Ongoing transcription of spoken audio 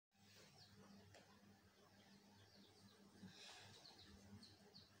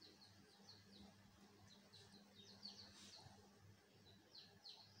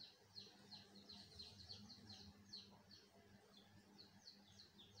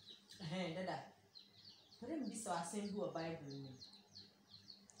But then this I send you a Bible.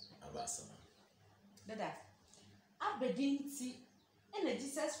 Abasama. Dada. Abedinti. And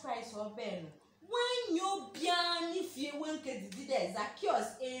Jesus Christ or Ben. When you bien if you won't get the day,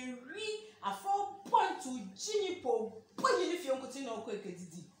 Zacchaeus a re a 4 point to Jinipo, when if you continue quick at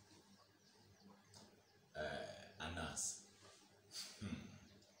ANAS.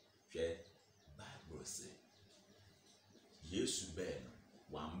 Bible say, Yesu Ben,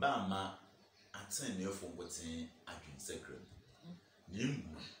 one bama, attend your phone within Adrian Sacred.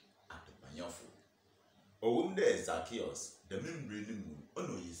 Nimbu at the Panyafu. Oh, there is Zacchaeus, the membrane moon, oh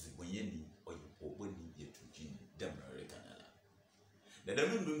no, is when you or you open yet to Jim, Demary Canada. The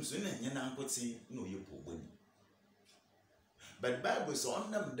membrane soon and yan putting no you poor. But Bible is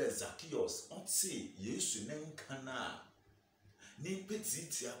on them that Zacchaeus, on say, Yesu name cana. Ni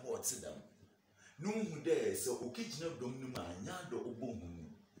petite about them. No there, so occasional domnuma, yard or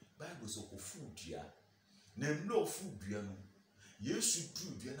boom. Bible so food ya. Name no food piano. Yesu do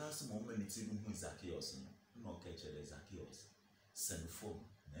the last moment it's in Zacchaeus. No catch a Zacchaeus. Send form,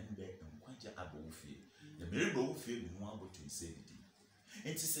 and there and quite a above. The very bow feel in one but to say it.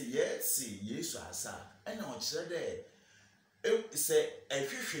 And to say, yes, see, Yesu asa, and on Saturday. Say a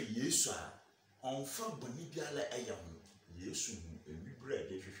fish Yesu on from Bonibiala Ayam. Yesu, a new bread,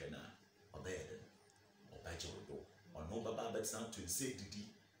 a fish or bed, or badger or no baba but sound to say didi.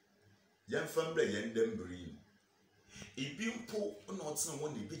 Young family and them green. If you pull not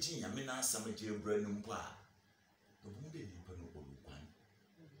someone the pigeon, Yamina, some jail bread and pa. The wounded Nippon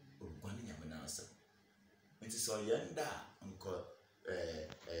or one Yamanasa. It is all yanda, uncle,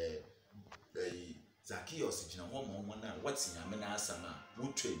 Zacchaeus, in a woman, what's in Yamina Sama,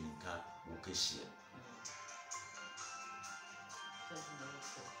 wood training car, Wokashia.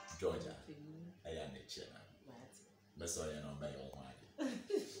 Georgia, I am the chairman. But so I know my own.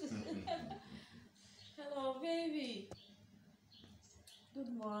 Hello, baby.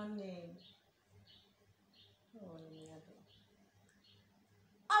 Good morning.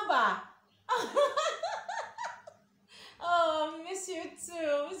 Abba. Oh, miss you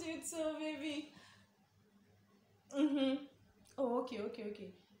too, baby. Oh, okay.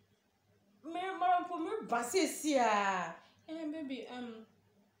 Mama, for me, Bassia. And baby,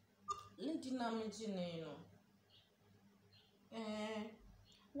 Lady Namijino.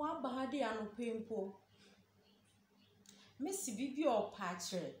 What body and no painful. Missy Bibi or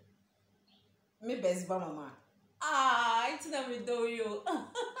Patcher. Me best mama. It's never do you.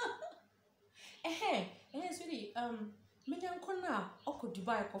 Sweetie, me uncle now, or could you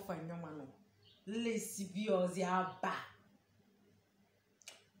buy a coffee in your man? Lacy Bios, ba.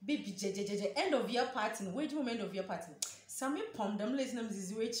 Baby, end of year party, wait moment of your party. Some pom them listeners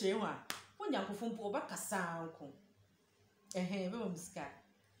is waiting one. When young from poor back a sound. Sky.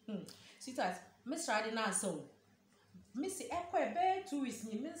 Sweetheart, Miss Riding our song. Missy Echo bear to is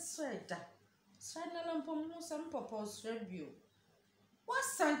me, Miss Redda. Sriding from no some purpose review.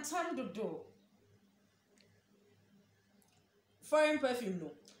 What's some time to do? Foreign perfume,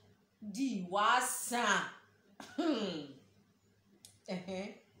 no. D was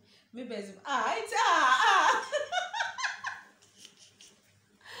maybe it's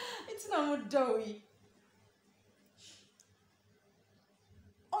it's not doughy.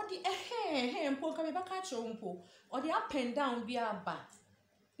 Or the poor coming back at your uncle, or the up and down be a bat.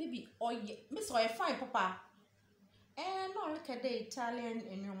 Baby, or Miss or a fine papa. And no look at the Italian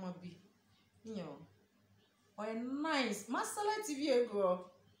and your mobby. You know, or a nice master TV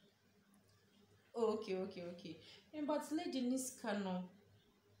girl. Okay. But lady Niskano.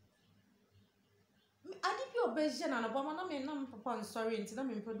 I did your best, and Obama, I mean, I'm papa, sorry, and I'm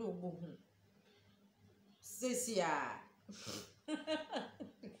in Pedu. Cecilia.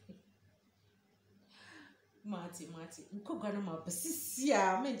 Marty, Coganama,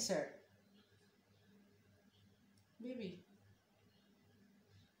 Cecilia, mentor. Baby.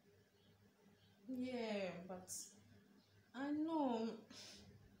 Yeah, but I know.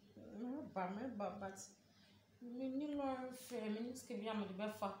 But me no fair minutes can be a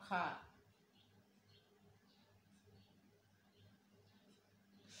bit for car.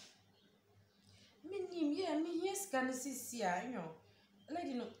 Me yes can see here, you know.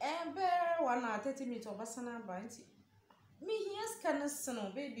 Lady no ever 1 hour 30 minutes of Basana Banty. Me yes can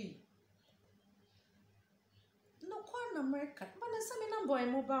snow, baby. No corner America, but there's some boy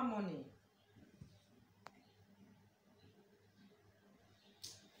mobile money.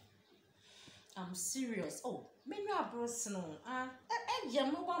 I'm serious. Oh, maybe I brought snow. Yeah,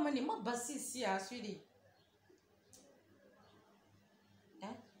 mobile money, more basis here, sweetie.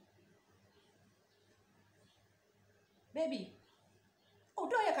 Baby. Oh,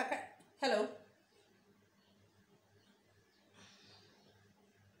 do you kaka? Hello.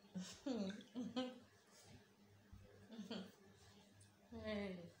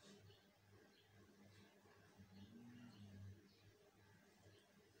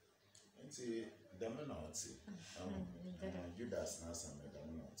 nti damanoti Judas na some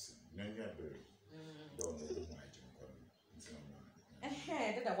damanoti nanya berry don't know why you call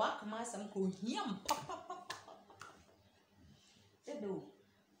me that walk my some go him papa do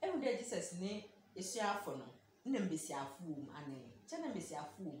every day Jesus ne esiafo no na mbesiafo ane chena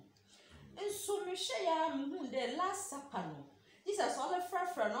mbesiafo enso me hwe ya mhu de last supper no Jesus all the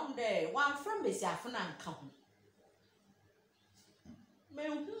friend on there one friend mbesiafo na nka ho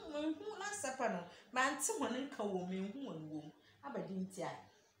menhu last supper no mante ho nka wo menhu wonwo abadi ntia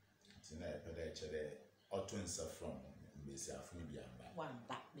tina epeda chere otunsa from mbesiafo bi amba one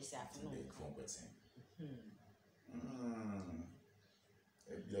back mbesiafo no from question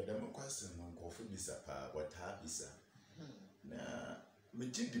your democracy on coffee bisa pa what habisa na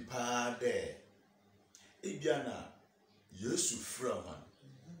meji di pa de ebiana Yesu from man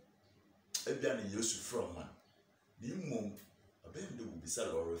ebiana Yesu from man ni mom abem de bisa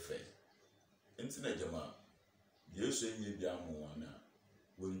LORRY fe enti na jama Yesu enye bia mo wana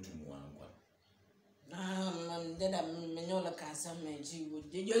wontum wankwa dada menyola kansa meji wo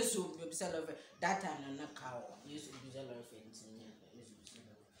Yesu bisa LORRY that time na kawo Yesu bisa LORRY fe enti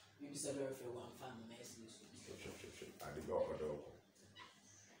you bisa LORRY fe one farm message ade go odo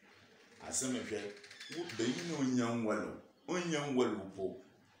aseme hwe wo be yi no onyan walu po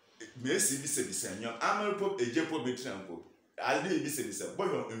mesi bisa nyo amerpo ejepo betranko ade bisa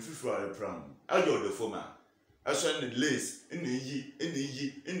boyo mfifro are pram ajo de foma aso ne lace ene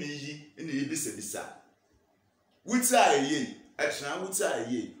bisa wuta ye atna wuta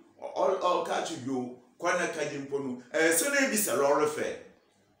ye all catch you kwana kajimpo no so na bisa LORRY fe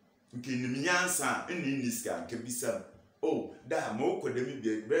nke nimyansa ene niska nke bisa oh da mo ko de mi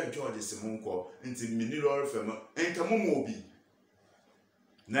be Brent George Simonko nti mini LORRY fe mo enka mo obi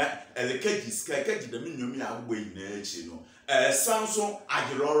na elekaji ska kaji de mi nyomi agbo yi na echi no sanso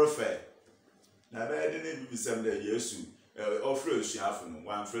age LORRY fe na be de ne bi bisam de Yesu ofre osuafo no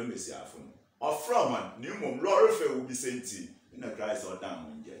wan frɛ mesiafo no ofra man ni mom LORRY fe wo bi senti na Christ o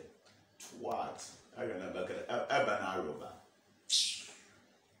down nje what I gonna back aba na roba